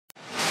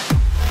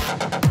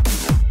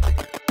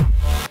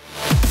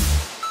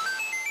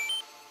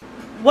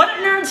What up,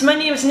 nerds? My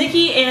name is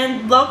Nikki,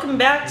 and welcome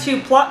back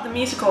to Plot the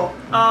Musical.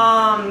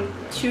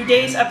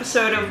 Today's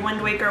episode of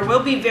Wind Waker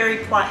will be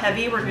very plot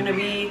heavy. We're going to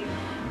be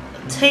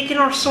taking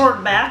our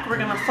sword back, we're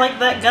going to fight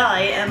that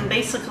guy, and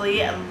basically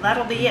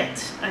that'll be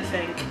it, I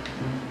think.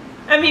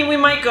 I mean, we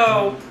might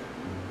go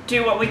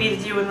do what we need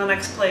to do in the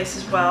next place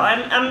as well.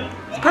 I'm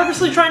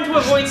purposely trying to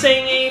avoid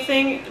saying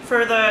anything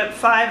for the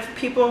 5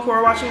 people who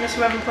are watching this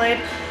who haven't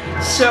played,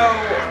 so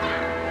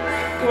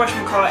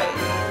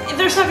whatchamacallit.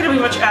 There's not going to be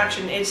much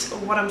action, is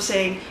what I'm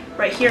saying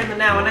right here in the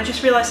now, and I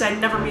just realized I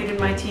never muted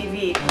my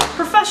TV.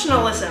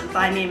 Professionalism.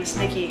 My name is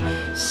Nikki.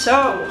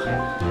 So,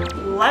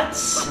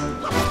 let's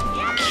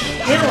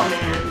kill a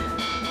man.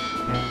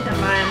 And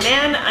by a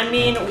man, I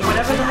mean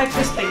whatever the heck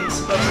this thing is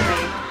supposed to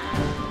be.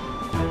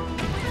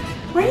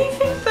 Where do you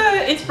think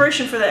the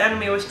inspiration for the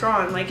enemy was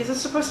drawn? Like, is it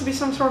supposed to be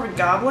some sort of a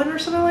goblin or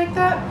something like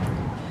that?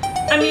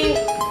 I mean,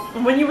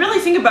 when you really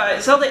think about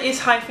it, Zelda is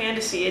high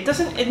fantasy.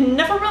 It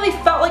never really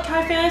felt like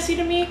high fantasy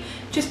to me,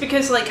 just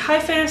because like high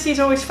fantasies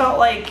always felt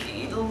like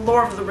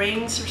Lord of the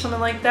Rings or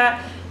something like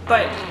that.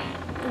 But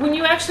when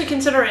you actually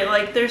consider it,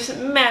 like there's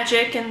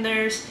magic and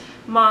there's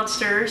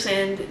monsters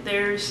and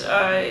there's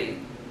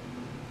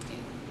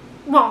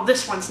well,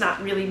 this one's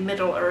not really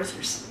Middle Earth.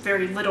 There's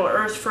very little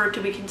Earth for it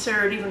to be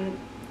considered even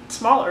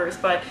small Earth,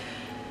 but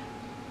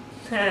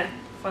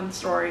fun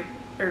story.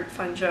 Or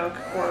fun joke,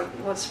 or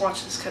let's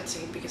watch this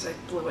cutscene because I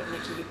blew it,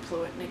 Nikki. You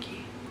blew it,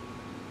 Nikki.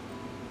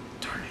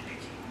 Darn it,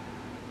 Nikki.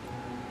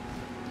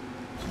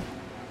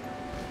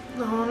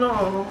 Oh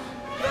no.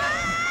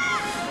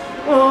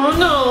 Oh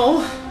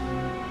no.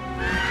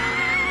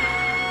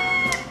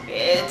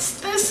 It's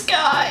this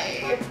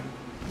guy.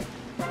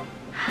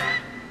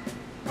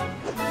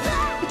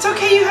 It's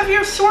okay, you have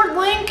your sword,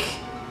 Link.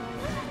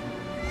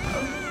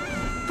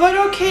 But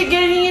okay,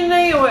 getting in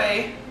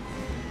anyway.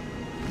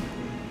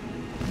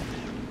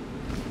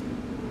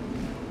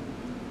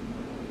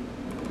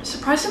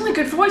 Surprisingly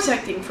good voice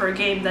acting for a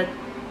game that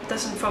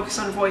doesn't focus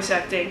on voice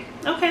acting.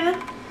 Okay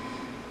then.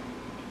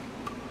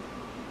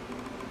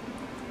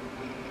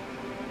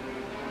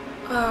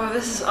 Oh,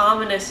 this is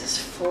ominous as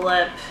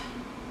flip.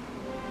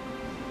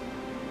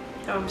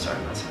 Oh, I'm sorry,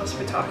 I'm not supposed to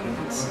be talking.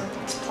 It's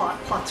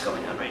plot's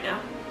going on right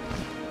now.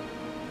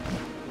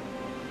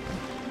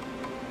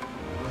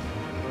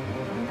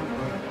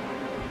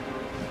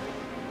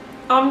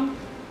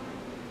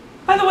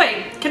 By the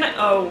way, can I,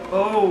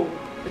 oh.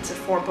 It's a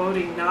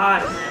foreboding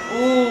nod.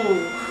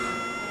 Ooh.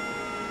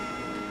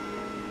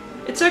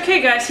 It's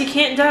okay, guys. He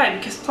can't die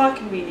because plot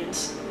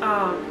convenience.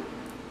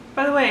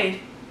 By the way,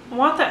 I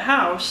want that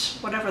house,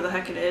 whatever the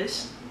heck it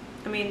is.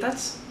 I mean,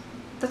 that's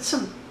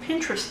some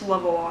Pinterest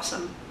level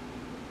awesome.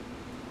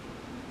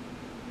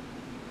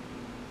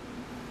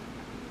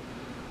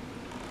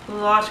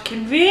 Lot of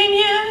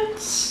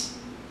convenience.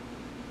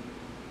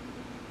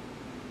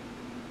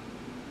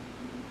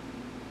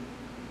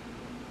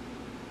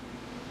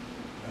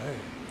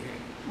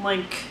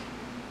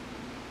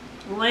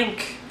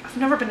 Link. I've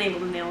never been able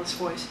to nail his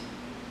voice.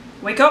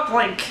 Wake up,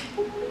 Link!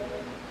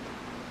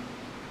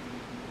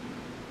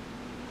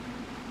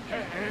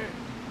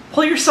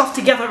 Pull yourself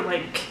together,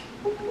 Link!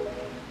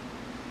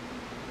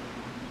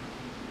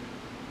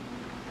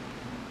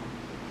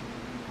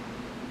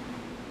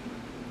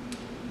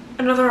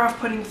 Another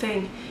off-putting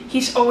thing.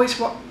 He's always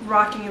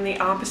rocking in the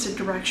opposite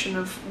direction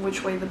of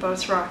which way the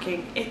boat's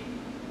rocking.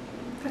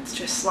 That's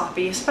just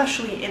sloppy,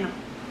 especially in a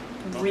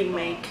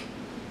remake.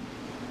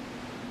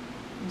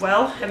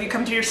 Well, have you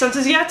come to your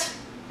senses yet?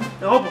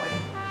 Oh boy.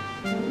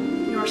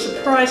 You're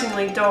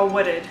surprisingly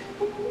dull-witted.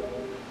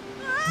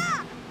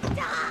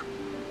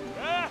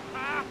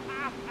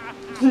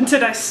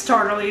 Did I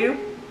startle you?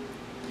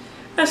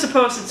 I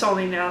suppose it's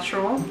only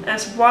natural.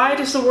 As wide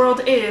as the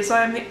world is,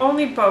 I am the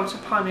only boat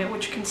upon it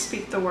which can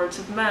speak the words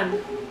of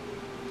men.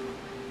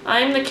 I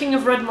am the King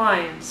of Red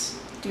Lions.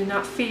 Do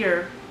not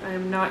fear, I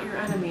am not your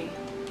enemy.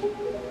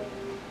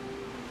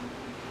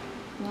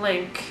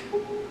 Link.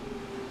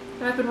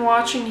 I've been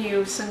watching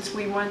you since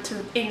you went to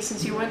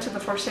the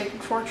Forsaken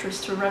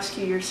Fortress to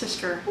rescue your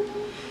sister.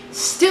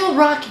 Still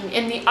rocking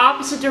in the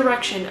opposite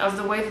direction of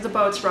the way that the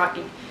boat's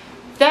rocking.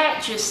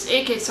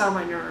 It gets on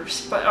my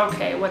nerves, but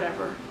okay,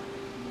 whatever.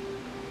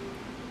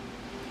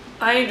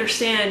 I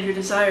understand your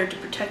desire to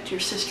protect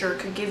your sister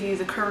could give you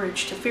the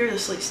courage to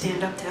fearlessly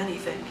stand up to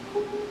anything.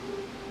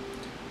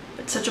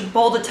 But such a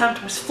bold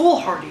attempt was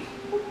foolhardy.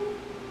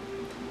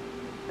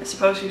 I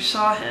suppose you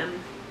saw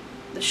him.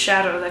 The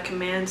shadow that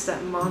commands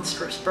that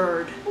monstrous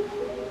bird.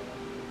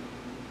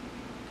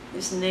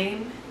 His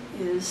name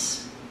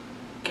is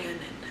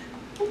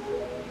Ganon.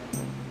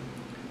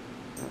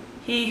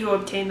 He who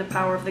obtained the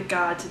power of the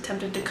gods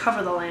attempted to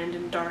cover the land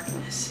in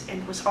darkness,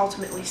 and was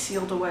ultimately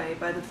sealed away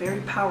by the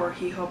very power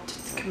he hoped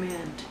to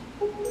command.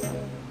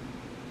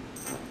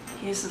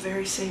 He is the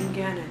very same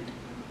Ganon,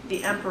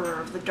 the Emperor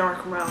of the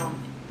Dark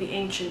Realm the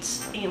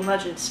ancient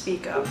legends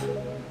speak of.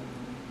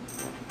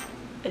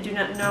 I do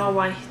not know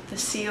why the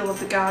seal of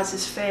the gods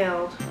has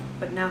failed,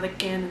 but now that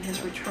Ganon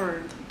has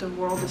returned, the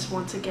world is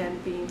once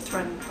again being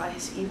threatened by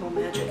his evil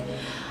magic.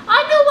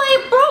 I know why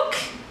it broke!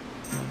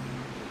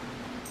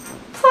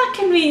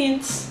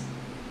 convenience.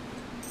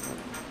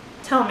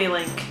 Tell me,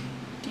 Link,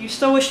 do you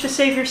still wish to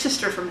save your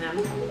sister from him?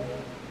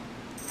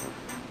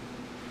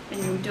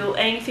 And you would do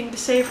anything to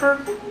save her?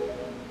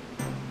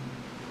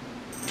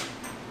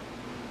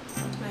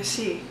 I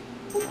see.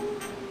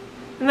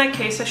 In that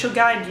case, I shall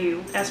guide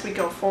you as we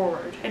go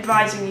forward,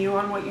 advising you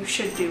on what you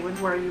should do and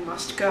where you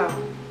must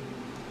go.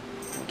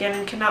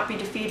 Ganon cannot be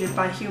defeated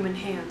by human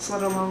hands,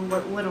 let alone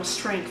what little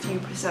strength you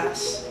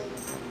possess.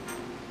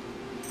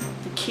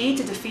 The key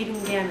to defeating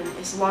Ganon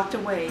is locked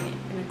away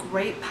in a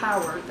great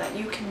power that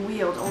you can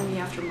wield only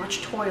after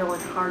much toil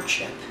and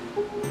hardship.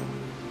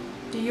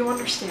 Do you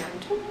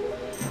understand?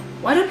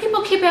 Why do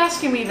people keep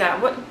asking me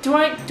that? What do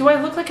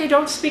I look like I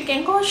don't speak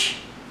English?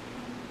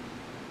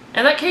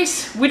 In that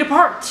case, we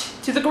depart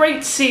to the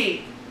Great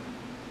Sea.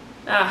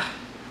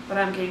 But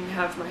I'm getting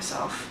ahead of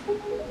myself.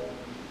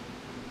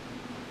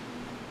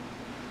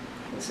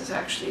 This has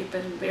actually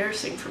been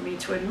embarrassing for me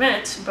to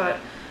admit, but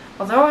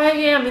although I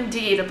am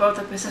indeed a boat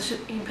that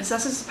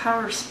possesses the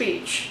power of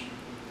speech,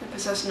 I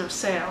possess no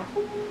sail.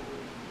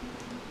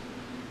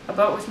 A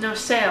boat with no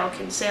sail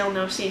can sail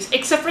no seas,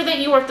 except for that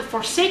you are at the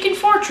Forsaken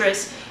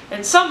Fortress,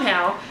 and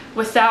somehow,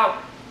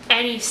 without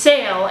any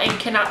sail and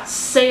cannot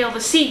sail the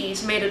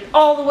seas, made it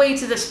all the way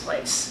to this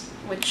place,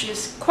 which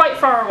is quite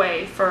far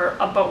away for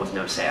a boat with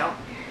no sail,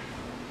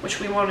 which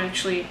we won't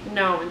actually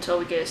know until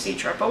we get a sea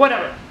chart, but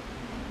whatever.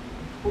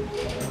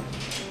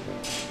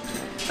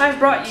 I have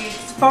brought you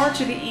far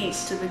to the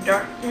east of the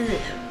dark.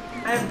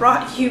 I have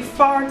brought you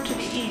far to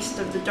the east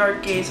of the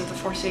dark gaze of the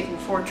Forsaken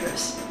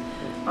Fortress.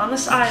 On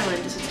this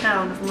island is a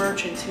town of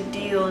merchants who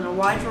deal in a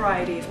wide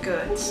variety of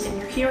goods, and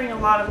you're hearing a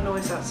lot of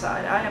noise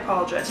outside. I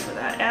apologize for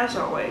that, as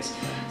always.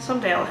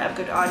 Someday I'll have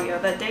good audio.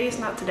 That day is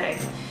not today.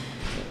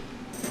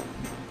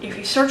 If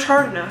you search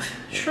hard enough,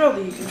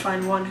 surely you can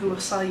find one who will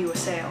sell you a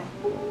sail.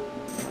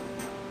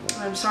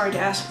 I'm sorry to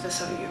ask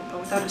this of you,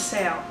 but without a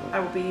sail, I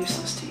will be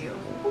useless to you.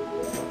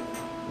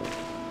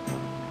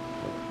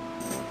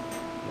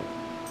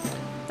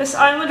 This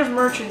island of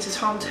merchants is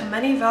home to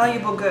many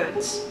valuable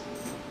goods.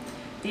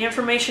 The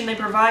information they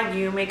provide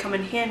you may come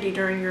in handy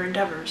during your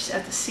endeavors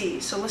at the sea,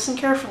 so listen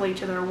carefully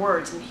to their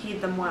words and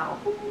heed them well.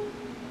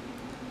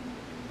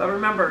 But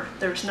remember,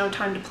 there is no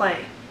time to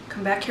play.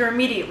 Come back here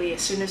immediately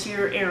as soon as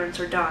your errands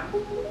are done.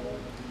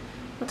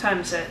 What time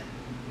is it?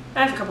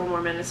 I have a couple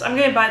more minutes. I'm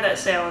going to buy that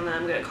sail and then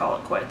I'm going to call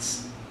it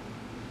quits.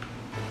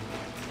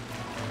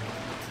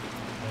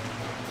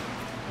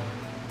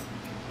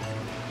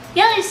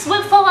 Yes,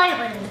 Windfall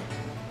Island!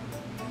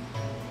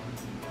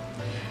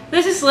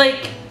 This is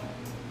like...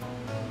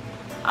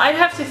 I'd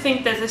have to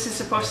think that this is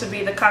supposed to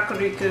be the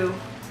Kakariko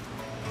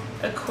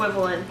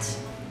equivalent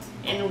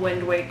in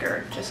Wind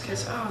Waker. Just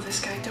because, oh, this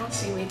guy, don't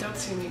see me,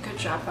 good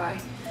job, bye.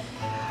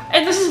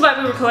 And this is why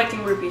we were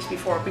collecting rupees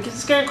before, because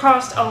it's going to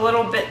cost a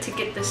little bit to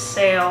get this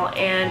sail,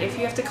 and if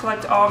you have to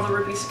collect all of the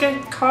rupees, it's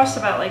going to cost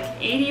about like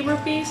 80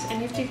 rupees,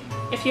 and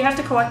if you have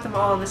to collect them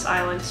all on this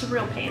island, it's a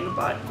real pain in the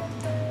butt.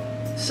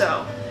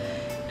 So,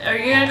 are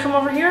you going to come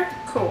over here?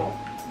 Cool.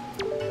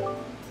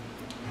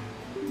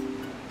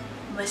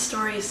 My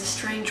story is a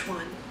strange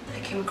one. I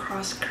came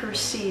across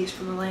cursed seas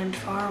from a land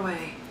far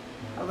away,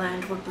 a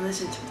land where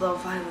blizzards blow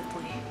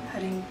violently,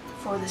 heading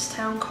for this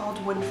town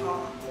called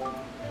Windfall.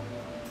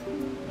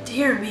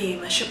 Dear me,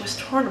 my ship was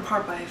torn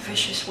apart by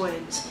vicious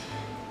winds,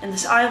 and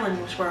this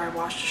island was where I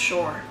washed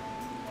ashore.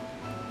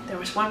 There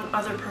was one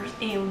other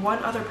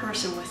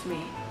person with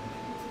me.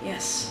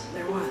 Yes,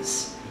 there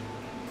was.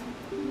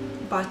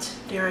 But,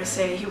 dare I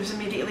say, he was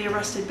immediately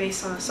arrested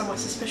based on somewhat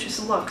suspicious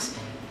looks,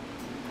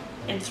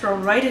 and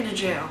thrown right into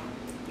jail.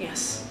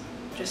 Yes,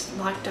 just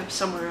locked up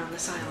somewhere on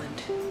this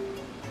island.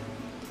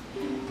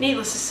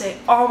 Needless to say,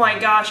 oh my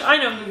gosh, I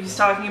know who he's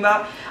talking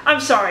about.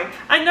 I'm sorry,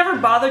 I never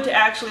bothered to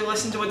actually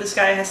listen to what this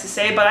guy has to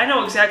say, but I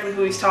know exactly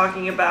who he's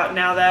talking about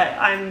now that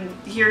I'm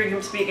hearing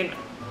him speaking.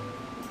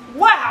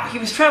 Wow, he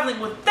was traveling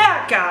with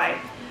that guy!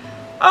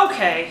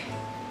 Okay,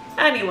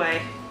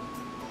 anyway.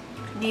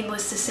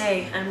 Needless to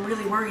say, I'm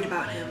really worried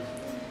about him.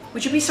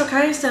 Would you be so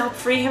kind as to help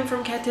free him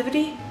from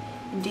captivity?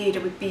 Indeed,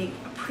 it would be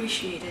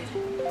appreciated.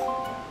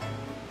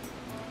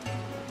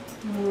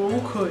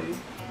 Okay.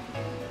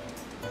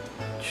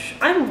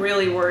 I'm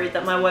really worried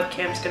that my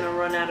webcam's gonna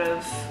run out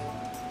of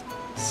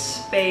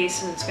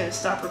space and it's gonna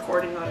stop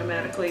recording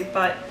automatically,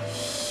 but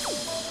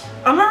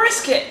I'm gonna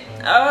risk it.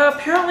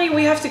 Apparently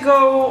we have to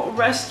go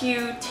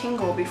rescue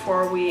Tingle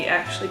before we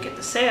actually get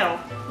the sail,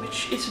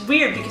 which is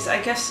weird because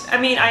I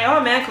mean, I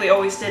automatically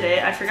always did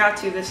it. I forgot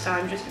to this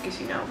time just because,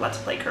 you know, Let's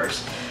Play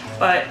curse.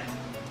 But,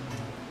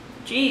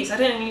 geez, I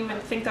didn't even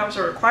think that was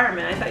a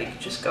requirement. I thought you could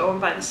just go and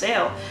buy the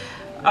sail.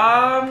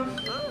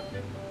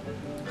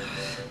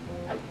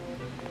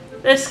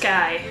 This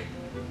guy.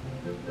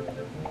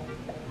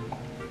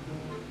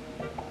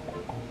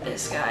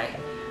 This guy.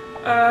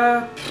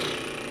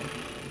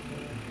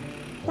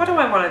 What do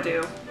I want to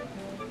do?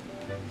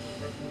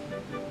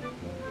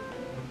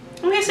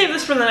 I'm gonna save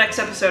this for the next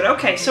episode.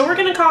 Okay, so we're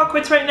gonna call it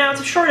quits right now.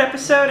 It's a short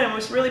episode and it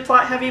was really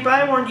plot heavy, but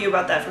I warned you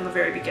about that from the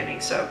very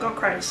beginning, so go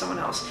cry to someone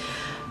else.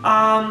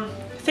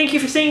 Thank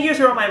you for staying here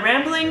through all my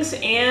ramblings,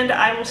 and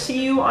I will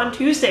see you on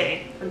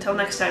Tuesday. Until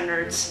next time,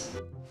 nerds.